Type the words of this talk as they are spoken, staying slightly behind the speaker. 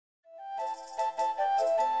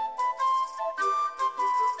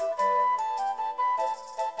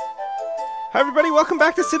Hi everybody, welcome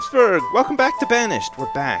back to Sipsburgh. Welcome back to Banished.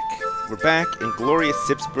 We're back. We're back in glorious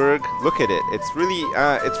Sipsburgh. Look at it.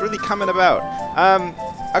 It's really coming about.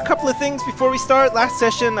 A couple of things before we start. Last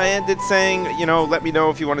session I ended saying, you know, let me know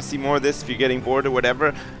if you want to see more of this, if you're getting bored or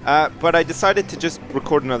whatever. But I decided to just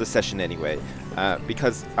record another session anyway,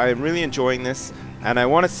 because I am really enjoying this. And I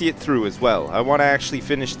want to see it through as well. I want to actually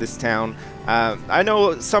finish this town. I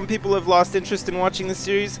know some people have lost interest in watching the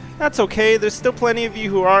series. That's okay. There's still plenty of you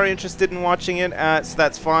who are interested in watching it, so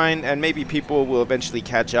that's fine. And maybe people will eventually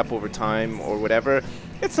catch up over time or whatever.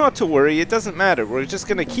 It's not to worry. It doesn't matter. We're just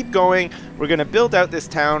going to keep going. We're going to build out this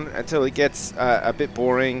town until it gets a bit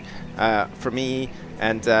boring for me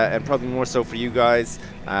and probably more so for you guys.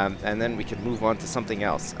 And then we can move on to something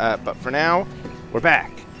else. But for now, we're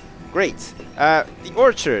back. Great. The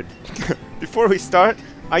orchard. Before we start,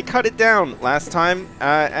 I cut it down last time,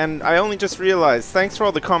 and I only just realized, thanks for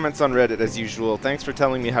all the comments on Reddit as usual, thanks for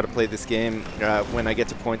telling me how to play this game when I get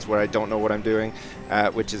to points where I don't know what I'm doing,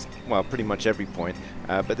 which is, well, pretty much every point,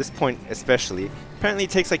 but this point especially. Apparently it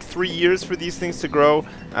takes like 3 years for these things to grow,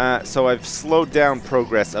 so I've slowed down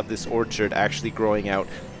progress of this orchard actually growing out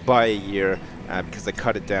by a year, because I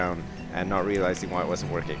cut it down and not realizing why it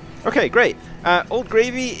wasn't working. Okay, great. Old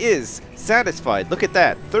Gravy is satisfied. Look at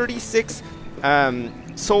that. 36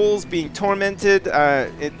 souls being tormented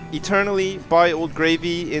eternally by Old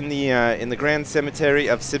Gravy in the Grand Cemetery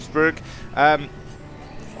of Sipsburgh.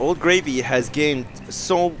 Old Gravy has gained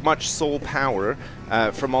so much soul power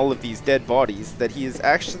from all of these dead bodies that he has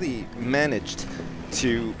actually managed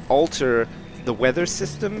to alter the weather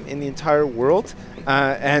system in the entire world.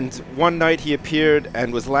 And one night he appeared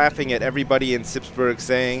and was laughing at everybody in Sipsburgh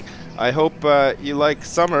saying, I hope you like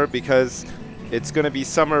summer because it's going to be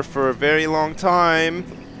summer for a very long time.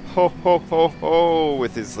 Ho ho ho ho,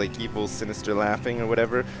 with his like evil sinister laughing or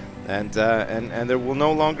whatever. And there will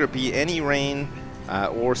no longer be any rain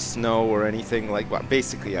or snow or anything like that. Well,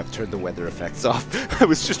 basically, I've turned the weather effects off. I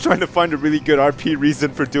was just trying to find a really good RP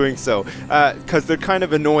reason for doing so, because they're kind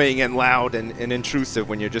of annoying and loud and intrusive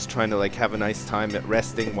when you're just trying to like have a nice time at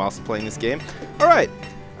resting whilst playing this game. All right,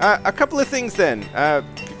 a couple of things then.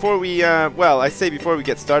 Before we, well, I say before we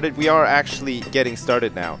get started, we are actually getting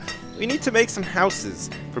started now. We need to make some houses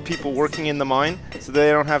for people working in the mine so they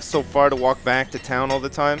don't have so far to walk back to town all the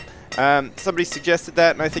time. Somebody suggested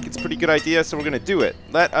that, and I think it's a pretty good idea, so we're going to do it.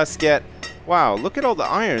 Let us get... Wow, look at all the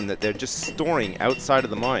iron that they're just storing outside of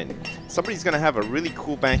the mine. Somebody's going to have a really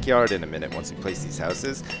cool backyard in a minute once we place these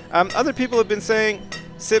houses. Other people have been saying,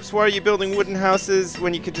 Sips, why are you building wooden houses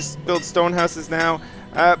when you could just build stone houses now?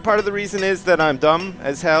 Part of the reason is that I'm dumb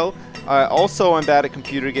as hell. Also, I'm bad at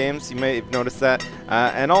computer games. You may have noticed that.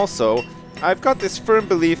 And also, I've got this firm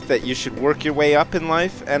belief that you should work your way up in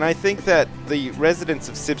life, and I think that the residents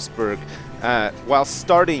of Sipsburgh, while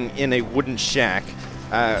starting in a wooden shack,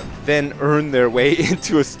 then earn their way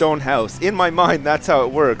into a stone house. In my mind, that's how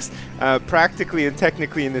it works. Practically and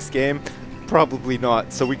technically in this game, probably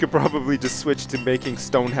not. So we could probably just switch to making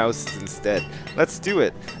stone houses instead. Let's do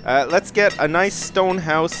it. Let's get a nice stone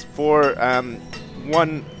house for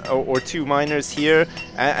one or two miners here,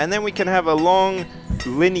 and then we can have a long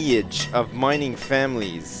lineage of mining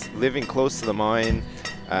families living close to the mine,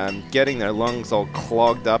 getting their lungs all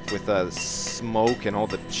clogged up with smoke and all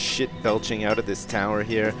the shit belching out of this tower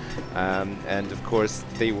here, and of course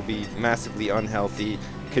they will be massively unhealthy,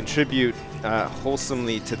 contribute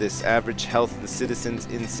wholesomely to this average health of the citizens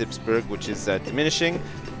in Sipsburgh, which is diminishing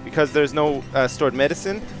because there's no stored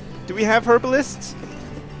medicine. Do we have herbalists?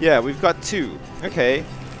 Yeah, we've got 2. Okay.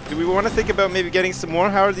 Do we want to think about maybe getting some more?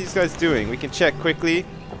 How are these guys doing? We can check quickly.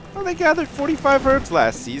 Well, they gathered 45 herbs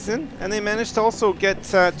last season, and they managed to also get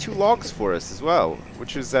 2 logs for us as well,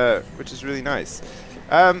 which is really nice.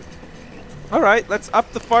 All right, let's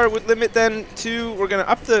up the firewood limit then to... We're going to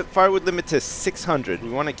up the firewood limit to 600. We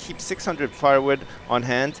want to keep 600 firewood on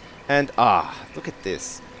hand. And, look at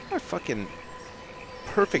this. What fucking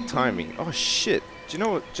perfect timing. Oh, shit. Do you know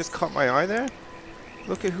what just caught my eye there?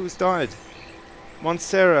 Look at who's died.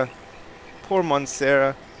 Montserrat. Poor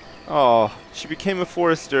Montserrat. Oh, she became a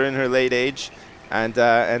forester in her late age and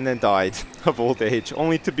then died of old age,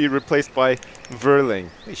 only to be replaced by Verling.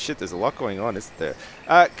 Holy shit, there's a lot going on, isn't there?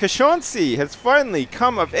 Kashonsi has finally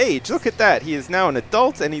come of age. Look at that. He is now an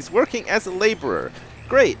adult and he's working as a laborer.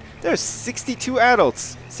 Great. There's 62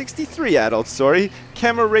 adults. 63 adults, sorry.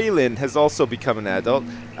 Camaralin has also become an adult.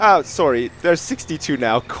 Oh, sorry. There's 62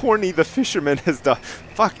 now. Corny the fisherman has died.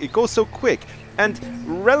 Fuck, it goes so quick. And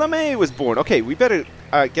Relame was born. Okay, we better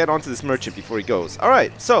get onto this merchant before he goes.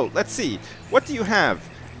 Alright, so let's see. What do you have?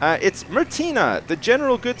 It's Martina, the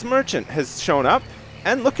general goods merchant, has shown up.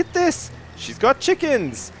 And look at this. She's got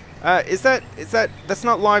chickens. That's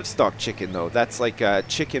not livestock chicken though. That's like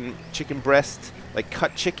chicken breast, like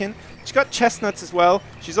cut chicken. She's got chestnuts as well.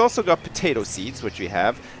 She's also got potato seeds, which we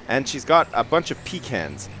have, and she's got a bunch of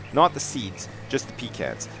pecans. Not the seeds, just the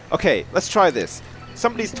pecans. Okay, let's try this.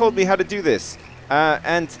 Somebody's told me how to do this,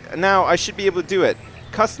 and now I should be able to do it.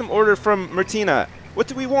 Custom order from Martina. What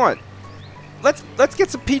do we want? Let's get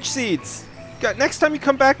some peach seeds. Next time you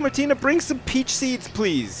come back, Martina, bring some peach seeds,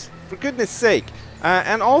 please. For goodness sake.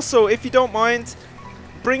 And also, if you don't mind,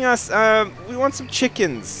 bring us, we want some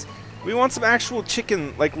chickens. We want some actual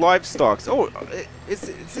chicken, like livestock. Oh, is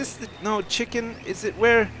this the, no, chicken? Is it,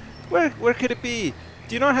 where could it be?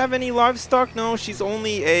 Do you not have any livestock? No, she's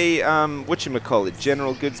only a, whatchamacallit,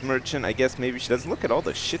 general goods merchant. I guess maybe she doesn't. Look at all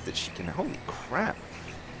the shit that she can, holy crap.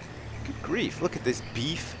 Good grief, look at this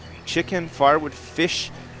beef, chicken, firewood,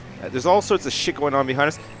 fish. There's all sorts of shit going on behind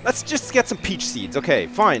us. Let's just get some peach seeds. Okay,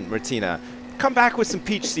 fine, Martina. Come back with some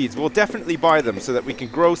peach seeds. We'll definitely buy them so that we can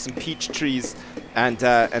grow some peach trees and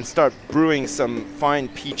start brewing some fine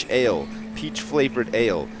peach ale, peach-flavored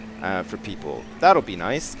ale for people. That'll be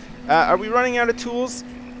nice. Are we running out of tools?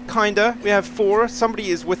 Kinda. We have 4.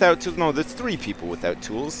 Somebody is without tools. No, there's 3 people without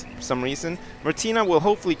tools for some reason. Martina will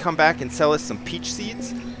hopefully come back and sell us some peach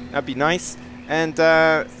seeds. That'd be nice. And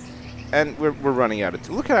we're running out of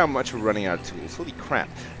tools. Look at how much we're running out of tools. Holy crap.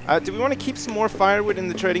 Do we want to keep some more firewood in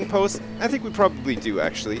the trading post? I think we probably do,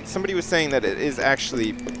 actually. Somebody was saying that it is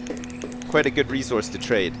actually quite a good resource to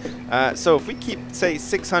trade. So if we keep, say,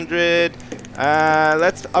 600,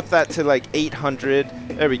 let's up that to like 800.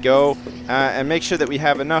 There we go. And make sure that we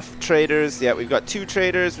have enough traders. Yeah, we've got 2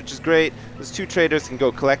 traders, which is great. Those 2 traders can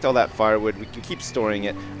go collect all that firewood. We can keep storing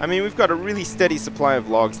it. I mean, we've got a really steady supply of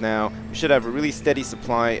logs now. We should have a really steady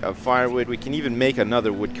supply of firewood. We can even make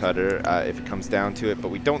another woodcutter if it comes down to it, but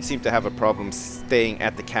we don't seem to have a problem staying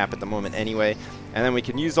at the cap at the moment anyway. And then we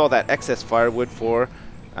can use all that excess firewood for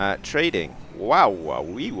trading. Wow,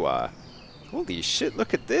 wowee-wah. Holy shit,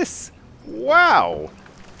 look at this. Wow.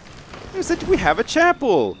 We have a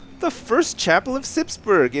chapel. The first chapel of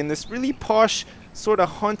Sipsburgh in this really posh, sort of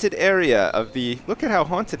haunted area of the... Look at how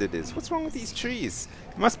haunted it is. What's wrong with these trees?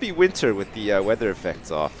 It must be winter with the weather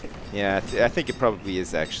effects off. Yeah, I think it probably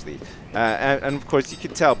is, actually. And of course, you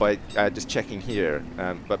can tell by just checking here.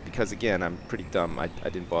 But because, again, I'm pretty dumb, I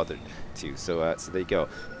didn't bother to. So there you go.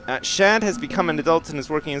 Shad has become an adult and is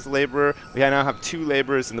working as a laborer. We now have 2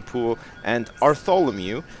 laborers in the pool. And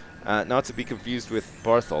Artholomew, not to be confused with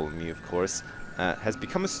Bartholomew, of course, has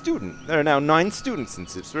become a student. There are now 9 students in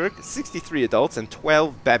Sipsburgh, 63 adults, and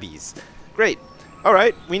 12 babbies. Great.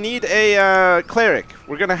 Alright, we need a cleric.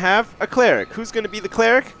 We're going to have a cleric. Who's going to be the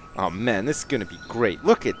cleric? Oh man, this is going to be great.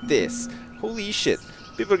 Look at this. Holy shit.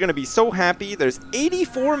 People are going to be so happy. There's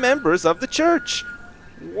 84 members of the church.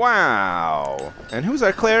 Wow. And who's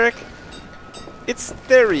our cleric? It's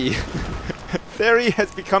Theory. Theory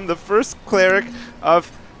has become the first cleric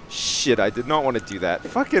of... Shit, I did not want to do that.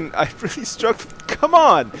 Fucking, I really struggled. Come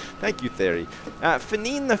on! Thank you, Theory.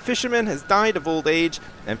 Fanine the fisherman has died of old age,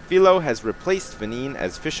 and Philo has replaced Fanine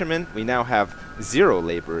as fisherman. We now have 0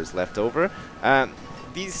 laborers left over.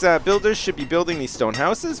 These builders should be building these stone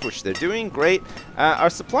houses, which they're doing. Great. Our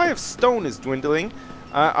supply of stone is dwindling.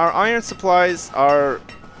 Our iron supplies are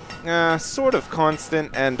sort of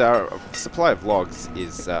constant, and our supply of logs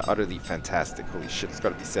is utterly fantastic. Holy shit, it's got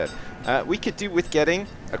to be said. We could do with getting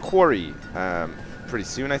a quarry pretty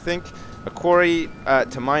soon, I think. A quarry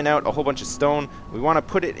to mine out a whole bunch of stone. We want to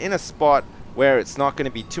put it in a spot where it's not going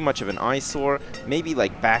to be too much of an eyesore. Maybe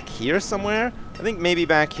like back here somewhere. I think maybe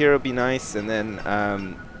back here would be nice, and then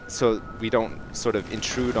so we don't sort of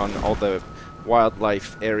intrude on all the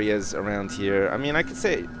wildlife areas around here. I mean, I could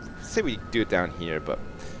say we do it down here, but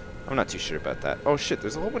I'm not too sure about that. Oh shit,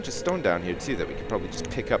 there's a whole bunch of stone down here too that we could probably just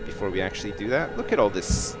pick up before we actually do that. Look at all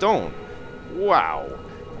this stone. Wow.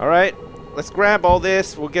 Alright, let's grab all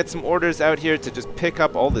this. We'll get some orders out here to just pick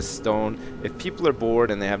up all this stone. If people are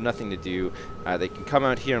bored and they have nothing to do, they can come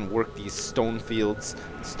out here and work these stone fields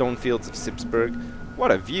of Sipsburgh.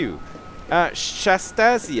 What a view.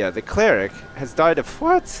 Shastasia, the cleric, has died of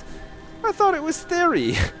what? I thought it was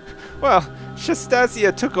Theory. Well,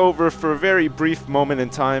 Shastasia took over for a very brief moment in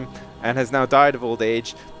time and has now died of old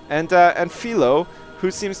age. And Philo, who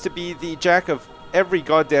seems to be the jack of every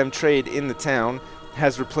goddamn trade in the town,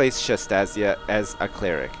 has replaced Shastasia as a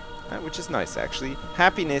cleric. Which is nice, actually.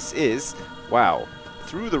 Happiness is, wow,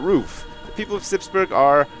 through the roof. The people of Sipsburgh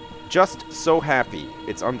are just so happy.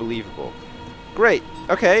 It's unbelievable. Great.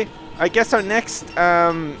 Okay. I guess our next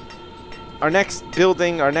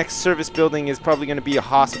building, our next service building is probably going to be a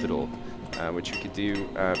hospital, which we could do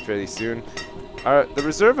fairly soon. The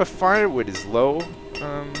reserve of firewood is low.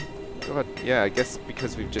 Yeah, I guess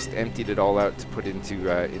because we've just emptied it all out to put into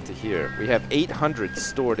here. We have 800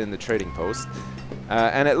 stored in the trading post.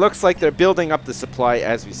 And it looks like they're building up the supply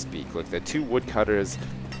as we speak. Look, the 2 woodcutters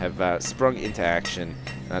have sprung into action.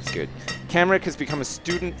 That's good. Camric has become a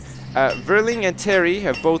student. Verling and Terry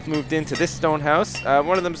have both moved into this stone house.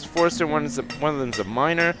 One of them's a forester, one of them's a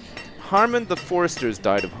miner. Harmon the forester's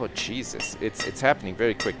died of... Oh, Jesus. It's happening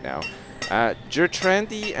very quick now.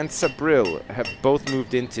 Gertrandi and Sabril have both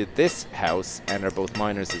moved into this house and are both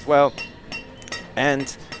miners as well.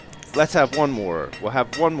 And let's have one more. We'll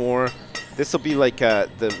have one more. This will be like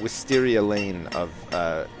the Wisteria Lane of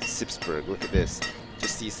Sipsburgh. Look at this.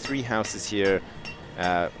 Just these 3 houses here.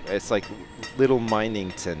 It's like Little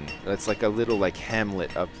Minington. It's like a little like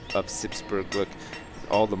hamlet of Sipsburgh. Look,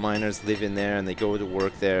 all the miners live in there and they go to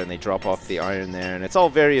work there and they drop off the iron there, and it's all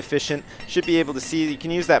very efficient. Should be able to see. You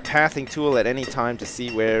can use that pathing tool at any time to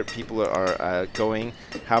see where people are going,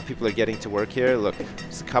 how people are getting to work here. Look,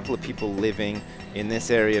 there's a couple of people living in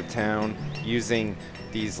this area of town using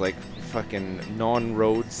these like fucking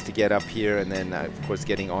non-roads to get up here, and then of course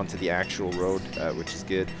getting onto the actual road, which is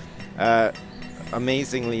good.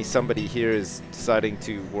 Amazingly, somebody here is deciding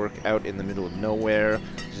to work out in the middle of nowhere,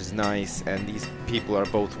 which is nice, and these people are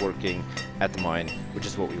both working at the mine, which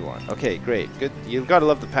is what we want. Okay, great, good. You've got to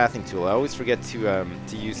love the pathing tool. I always forget to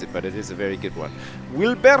use it, but it is a very good one.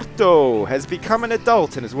 Wilberto has become an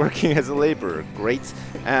adult and is working as a laborer. Great.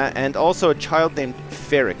 And also a child named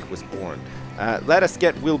Ferric was born. Let us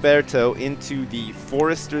get Wilberto into the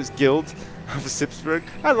Foresters Guild of Sipsburgh.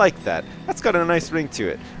 I like that. That's got a nice ring to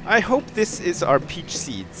it. I hope this is our peach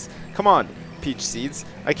seeds. Come on, peach seeds.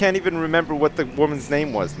 I can't even remember what the woman's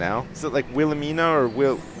name was now. Is it like Wilhelmina or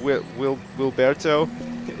Wilberto?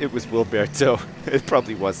 It was Wilberto. It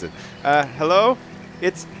probably wasn't. Hello?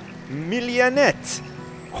 It's Milianette.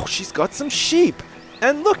 Oh, she's got some sheep.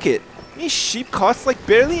 And look it. These sheep cost like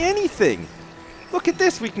barely anything. Look at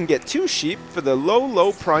this, we can get 2 sheep for the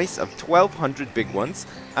low price of 1,200 big ones.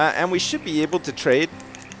 And we should be able to trade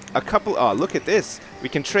a couple... Oh, look at this. We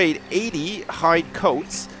can trade 80 hide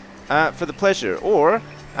coats for the pleasure. Or,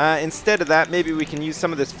 instead of that, maybe we can use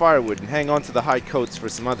some of this firewood and hang on to the hide coats for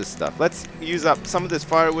some other stuff. Let's use up some of this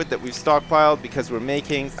firewood that we've stockpiled because we're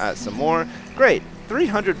making some more. Great.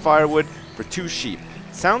 300 firewood for 2 sheep.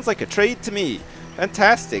 Sounds like a trade to me.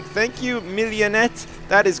 Fantastic. Thank you, Millionette.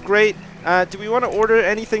 That is great. Do we want to order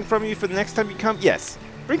anything from you for the next time you come? Yes.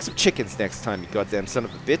 Bring some chickens next time, you goddamn son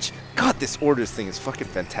of a bitch. God, this orders thing is fucking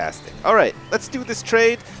fantastic. Alright, let's do this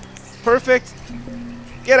trade. Perfect.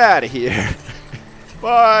 Get out of here.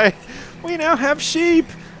 Bye. We now have sheep.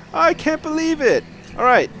 I can't believe it.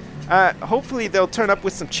 Alright. Hopefully they'll turn up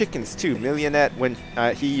with some chickens too. Millionette, when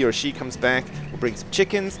he or she comes back, will bring some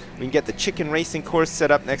chickens. We can get the chicken racing course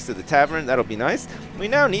set up next to the tavern. That'll be nice. We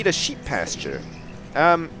now need a sheep pasture.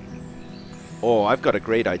 Oh, I've got a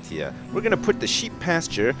great idea. We're going to put the sheep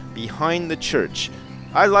pasture behind the church.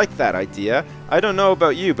 I like that idea. I don't know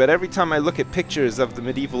about you, but every time I look at pictures of the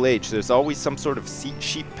medieval age, there's always some sort of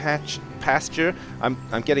sheep pasture.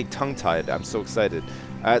 I'm getting tongue-tied. I'm so excited.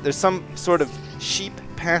 There's some sort of sheep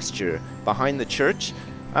pasture behind the church.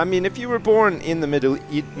 I mean, if you were born in the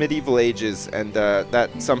medieval ages and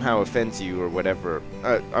that somehow offends you or whatever,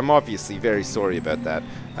 I'm obviously very sorry about that.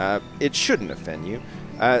 It shouldn't offend you.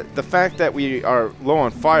 The fact that we are low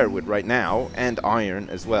on firewood right now, and iron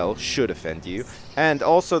as well, should offend you. And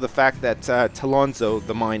also the fact that Talonzo,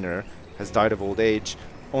 the miner, has died of old age,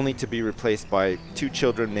 only to be replaced by 2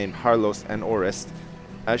 children named Harlos and Orest,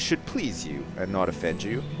 should please you and not offend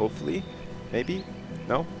you, hopefully. Maybe?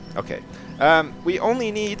 No? Okay. We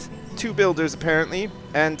only need 2 builders, apparently,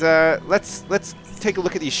 and let's take a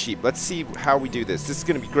look at these sheep. Let's see how we do this. This is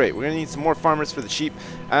going to be great. We're going to need some more farmers for the sheep.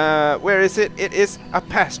 Where is it? It is a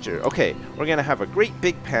pasture. Okay, we're going to have a great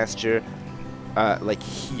big pasture like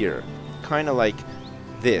here. Kind of like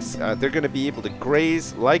this. They're going to be able to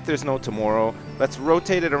graze like there's no tomorrow. Let's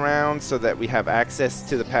rotate it around so that we have access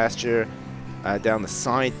to the pasture down the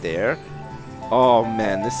side there. Oh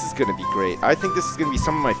man, this is going to be great. I think this is going to be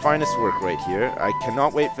some of my finest work right here. I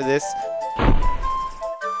cannot wait for this.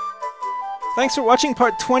 Thanks for watching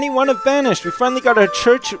part 21 of Banished. We finally got our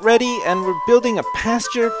church ready and we're building a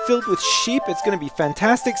pasture filled with sheep. It's going to be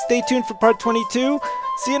fantastic. Stay tuned for part 22.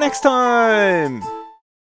 See you next time!